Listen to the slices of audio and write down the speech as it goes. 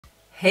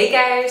Hey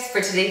guys,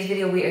 for today's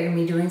video we are going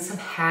to be doing some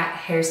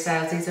hat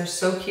hairstyles. These are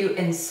so cute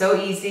and so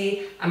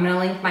easy. I'm going to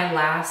link my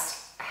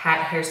last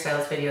hat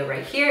hairstyles video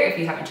right here. If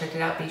you haven't checked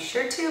it out, be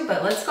sure to,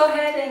 but let's go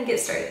ahead and get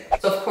started.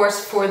 So of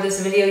course for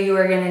this video you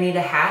are going to need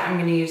a hat. I'm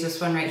going to use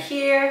this one right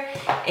here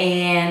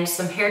and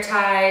some hair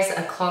ties,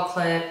 a claw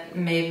clip,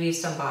 maybe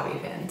some bobby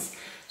pins.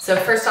 So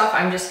first off,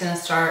 I'm just going to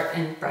start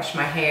and brush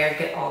my hair,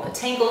 get all the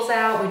tangles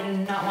out. We do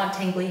not want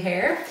tangly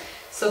hair.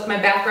 So if my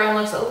background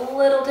looks a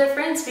little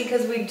different, it's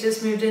because we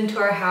just moved into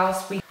our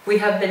house. We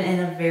have been in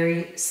a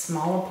very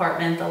small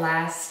apartment the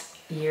last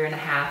year and a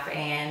half,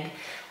 and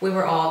we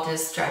were all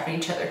just driving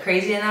each other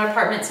crazy in that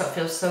apartment. So it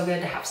feels so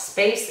good to have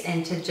space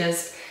and to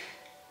just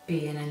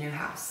be in a new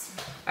house.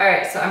 All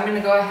right, so I'm gonna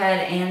go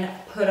ahead and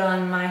put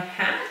on my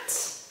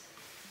hat.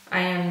 I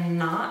am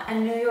not a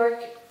New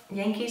York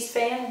Yankees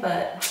fan,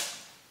 but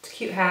it's a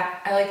cute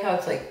hat. I like how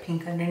it's like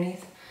pink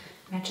underneath,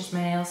 matches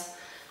my nails.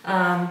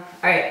 All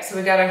right, so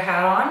we got our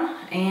hat on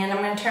and I'm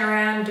gonna turn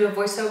around, do a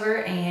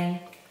voiceover and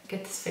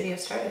get this video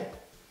started.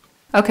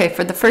 Okay,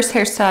 for the first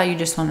hairstyle, you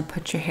just wanna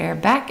put your hair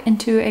back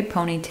into a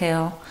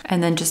ponytail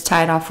and then just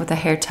tie it off with a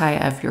hair tie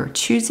of your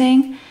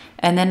choosing.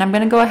 And then I'm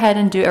gonna go ahead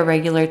and do a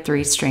regular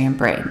 3-strand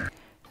braid.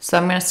 So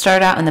I'm gonna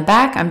start out in the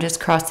back. I'm just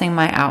crossing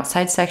my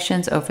outside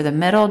sections over the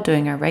middle,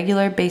 doing a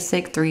regular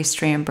basic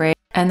 3-strand braid.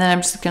 And then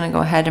I'm just gonna go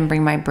ahead and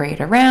bring my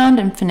braid around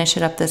and finish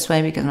it up this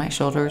way because my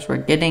shoulders were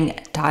getting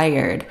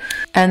tired.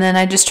 And then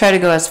I just try to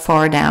go as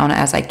far down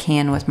as I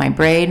can with my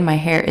braid. My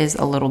hair is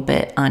a little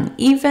bit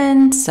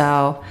uneven,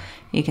 so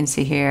you can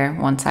see here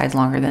one side's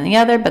longer than the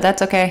other, but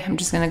that's okay. I'm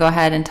just gonna go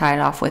ahead and tie it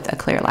off with a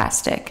clear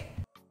elastic.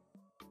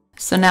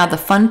 So now the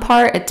fun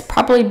part, it's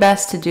probably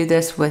best to do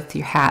this with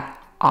your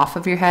hat off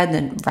of your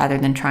head rather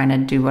than trying to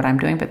do what I'm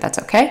doing, but that's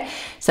okay.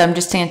 So I'm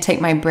just gonna take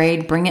my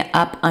braid, bring it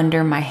up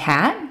under my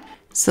hat.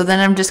 So then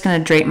I'm just gonna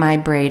drape my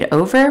braid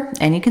over,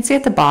 and you can see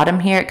at the bottom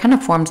here, it kind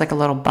of forms like a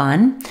little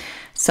bun.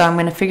 So I'm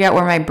gonna figure out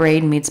where my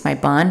braid meets my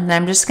bun, and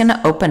I'm just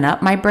gonna open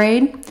up my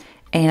braid,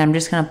 and I'm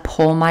just gonna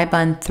pull my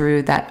bun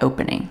through that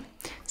opening.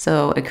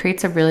 So it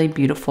creates a really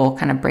beautiful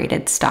kind of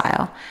braided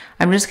style.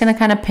 I'm just gonna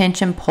kind of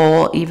pinch and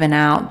pull, even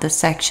out the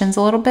sections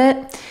a little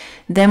bit.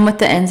 Then with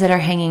the ends that are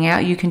hanging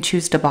out, you can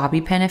choose to bobby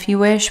pin if you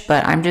wish,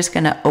 but I'm just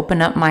gonna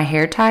open up my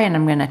hair tie and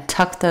I'm gonna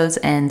tuck those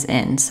ends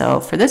in.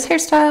 So for this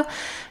hairstyle,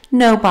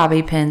 no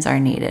bobby pins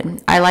are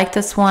needed. I like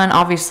this one.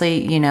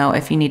 Obviously, you know,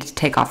 if you need to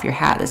take off your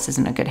hat, this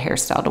isn't a good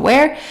hairstyle to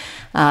wear.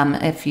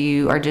 If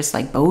you are just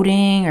like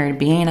boating or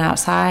being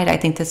outside, I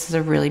think this is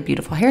a really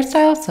beautiful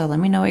hairstyle. So let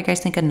me know what you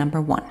guys think of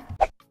number 1.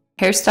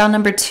 Hairstyle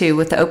number 2,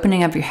 with the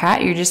opening of your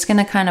hat, you're just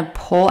gonna kind of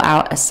pull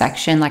out a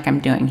section like I'm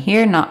doing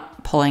here,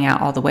 not pulling out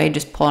all the way,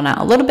 just pulling out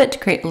a little bit to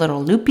create a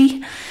little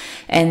loopy.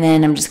 And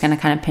then I'm just gonna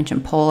kind of pinch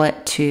and pull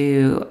it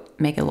to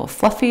make it a little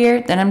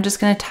fluffier. Then I'm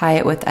just gonna tie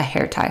it with a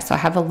hair tie. So I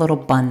have a little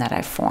bun that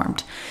I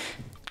formed.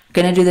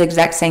 Gonna do the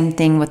exact same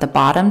thing with the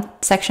bottom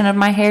section of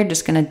my hair,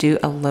 just gonna do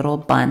a little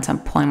bun. So I'm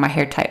pulling my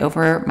hair tie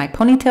over my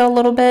ponytail a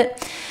little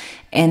bit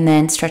and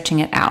then stretching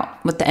it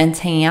out. With the ends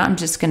hanging out, I'm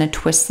just gonna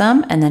twist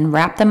them and then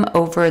wrap them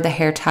over the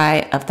hair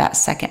tie of that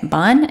second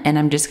bun. And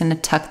I'm just gonna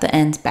tuck the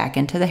ends back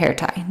into the hair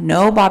tie.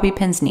 No bobby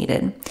pins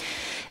needed.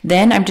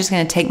 Then I'm just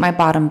gonna take my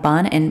bottom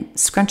bun and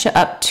scrunch it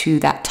up to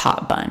that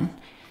top bun.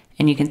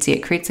 And you can see it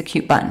creates a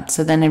cute bun.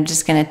 So then I'm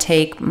just gonna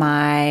take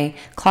my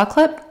claw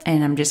clip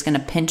and I'm just gonna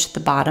pinch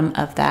the bottom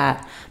of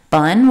that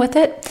bun with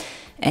it.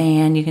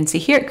 And you can see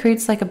here, it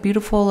creates like a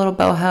beautiful little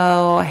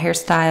boho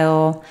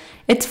hairstyle.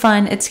 It's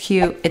fun, it's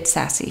cute, it's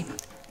sassy.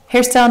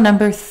 Hairstyle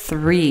number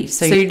 3.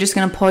 So you're just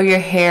gonna pull your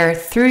hair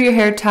through your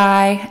hair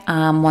tie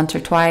once or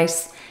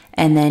twice.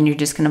 And then you're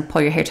just gonna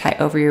pull your hair tie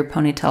over your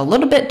ponytail a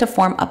little bit to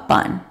form a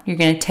bun. You're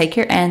gonna take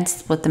your ends,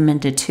 split them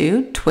into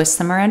 2, twist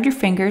them around your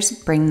fingers,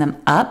 bring them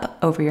up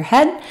over your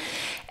head,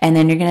 and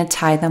then you're gonna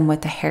tie them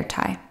with a hair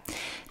tie.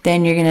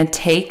 Then you're gonna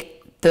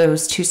take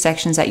those 2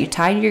 sections that you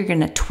tied, you're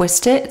gonna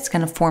twist it, it's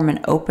gonna form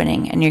an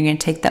opening, and you're gonna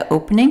take the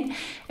opening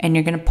and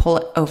you're gonna pull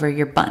it over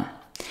your bun.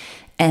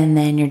 And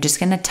then you're just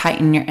gonna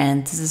tighten your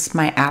ends. This is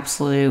my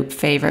absolute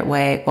favorite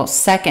way, well,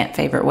 second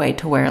favorite way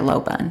to wear a low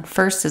bun.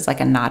 First is like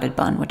a knotted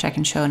bun, which I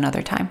can show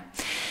another time.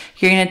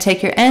 You're gonna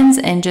take your ends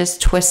and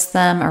just twist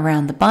them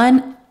around the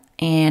bun,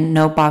 and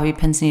no bobby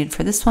pins needed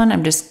for this one.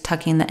 I'm just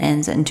tucking the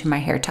ends into my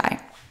hair tie.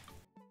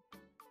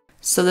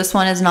 So this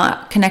one is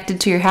not connected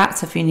to your hat,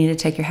 so if you need to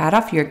take your hat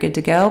off, you're good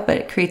to go, but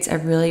it creates a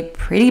really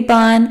pretty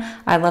bun.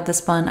 I love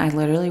this bun. I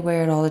literally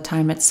wear it all the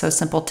time. It's so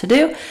simple to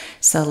do.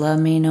 So let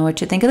me know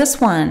what you think of this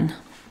one.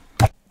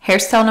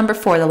 Hairstyle number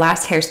 4, the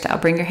last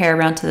hairstyle. Bring your hair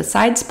around to the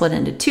side, split it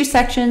into 2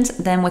 sections,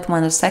 then with one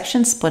of those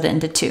sections, split it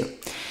into 2.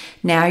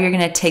 Now you're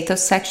gonna take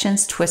those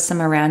sections, twist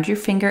them around your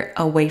finger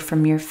away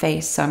from your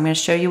face. So I'm gonna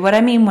show you what I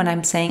mean when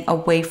I'm saying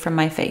away from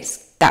my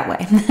face, that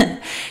way.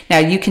 Now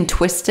you can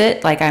twist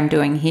it like I'm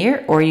doing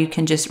here, or you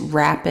can just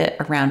wrap it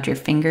around your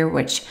finger,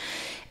 which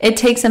it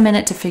takes a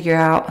minute to figure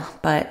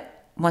out,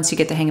 but once you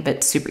get the hang of it,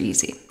 it's super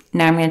easy.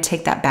 Now I'm gonna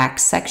take that back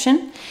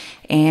section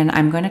and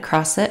I'm gonna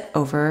cross it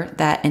over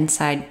that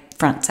inside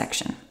front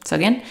section. So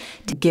again,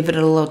 to give it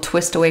a little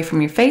twist away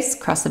from your face,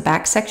 cross the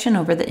back section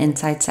over the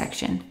inside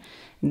section.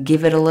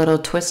 Give it a little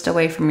twist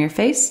away from your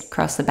face,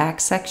 cross the back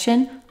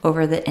section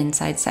over the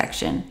inside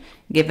section.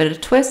 Give it a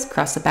twist,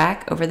 cross the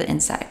back over the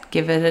inside.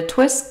 Give it a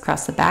twist,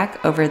 cross the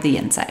back over the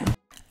inside.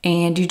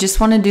 And you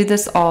just want to do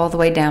this all the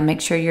way down.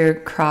 Make sure you're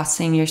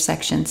crossing your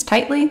sections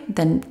tightly,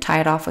 then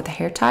tie it off with a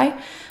hair tie.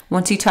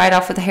 Once you tie it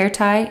off with a hair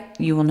tie,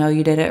 you will know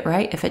you did it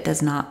right if it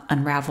does not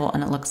unravel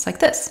and it looks like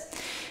this.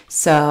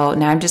 So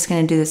now I'm just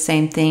going to do the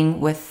same thing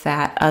with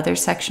that other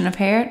section of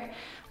hair.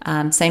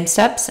 Same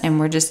steps, and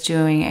we're just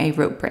doing a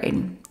rope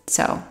braid.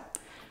 So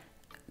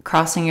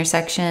crossing your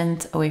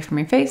sections away from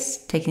your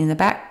face, taking the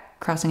back,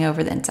 crossing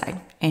over the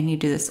inside, and you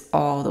do this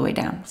all the way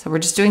down. So we're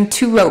just doing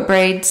 2 rope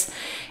braids,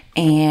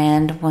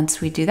 and once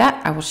we do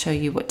that, I will show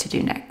you what to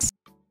do next.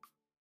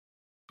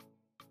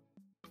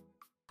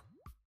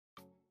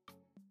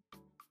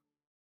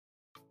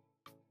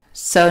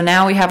 So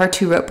now we have our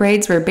 2 rope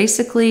braids. We're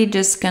basically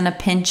just gonna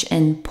pinch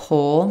and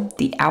pull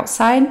the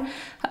outside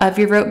of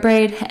your rope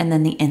braid and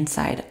then the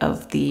inside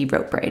of the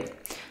rope braid.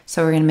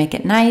 So we're gonna make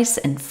it nice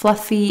and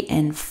fluffy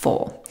and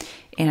full.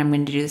 And I'm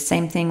gonna do the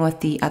same thing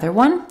with the other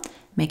one.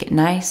 Make it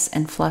nice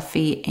and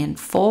fluffy and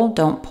full.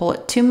 Don't pull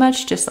it too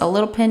much, just a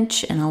little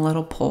pinch and a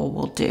little pull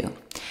will do.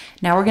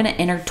 Now we're gonna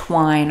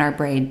intertwine our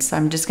braids. So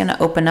I'm just gonna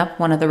open up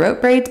one of the rope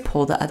braids,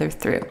 pull the other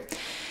through.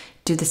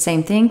 Do the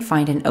same thing,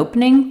 find an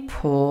opening,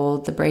 pull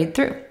the braid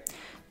through.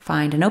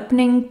 Find an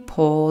opening,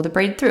 pull the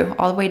braid through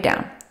all the way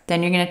down.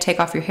 Then you're gonna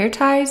take off your hair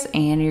ties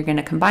and you're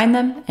gonna combine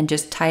them and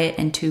just tie it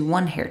into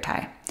one hair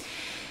tie.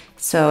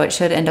 So it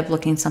should end up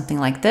looking something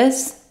like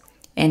this.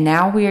 And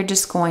now we are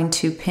just going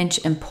to pinch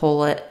and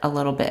pull it a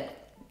little bit.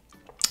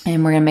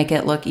 And we're gonna make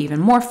it look even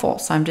more full.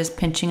 So I'm just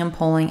pinching and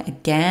pulling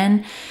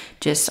again,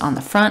 just on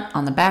the front,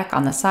 on the back,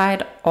 on the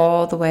side,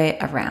 all the way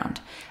around.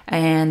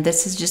 And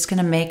this is just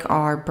gonna make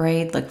our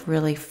braid look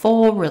really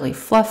full, really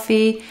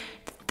fluffy,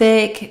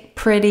 thick,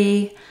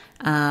 pretty.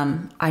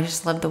 I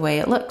just love the way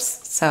it looks.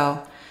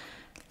 So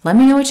let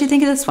me know what you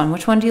think of this one.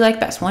 Which one do you like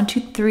best? 1, 2,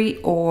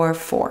 3, or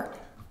 4?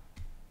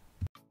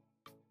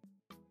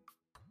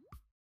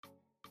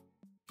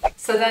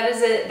 So that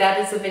is it. That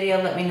is the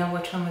video. Let me know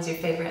which one was your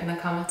favorite in the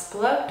comments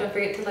below. Don't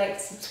forget to like,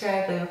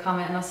 subscribe, leave a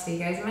comment, and I'll see you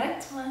guys in my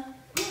next one.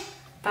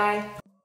 Bye.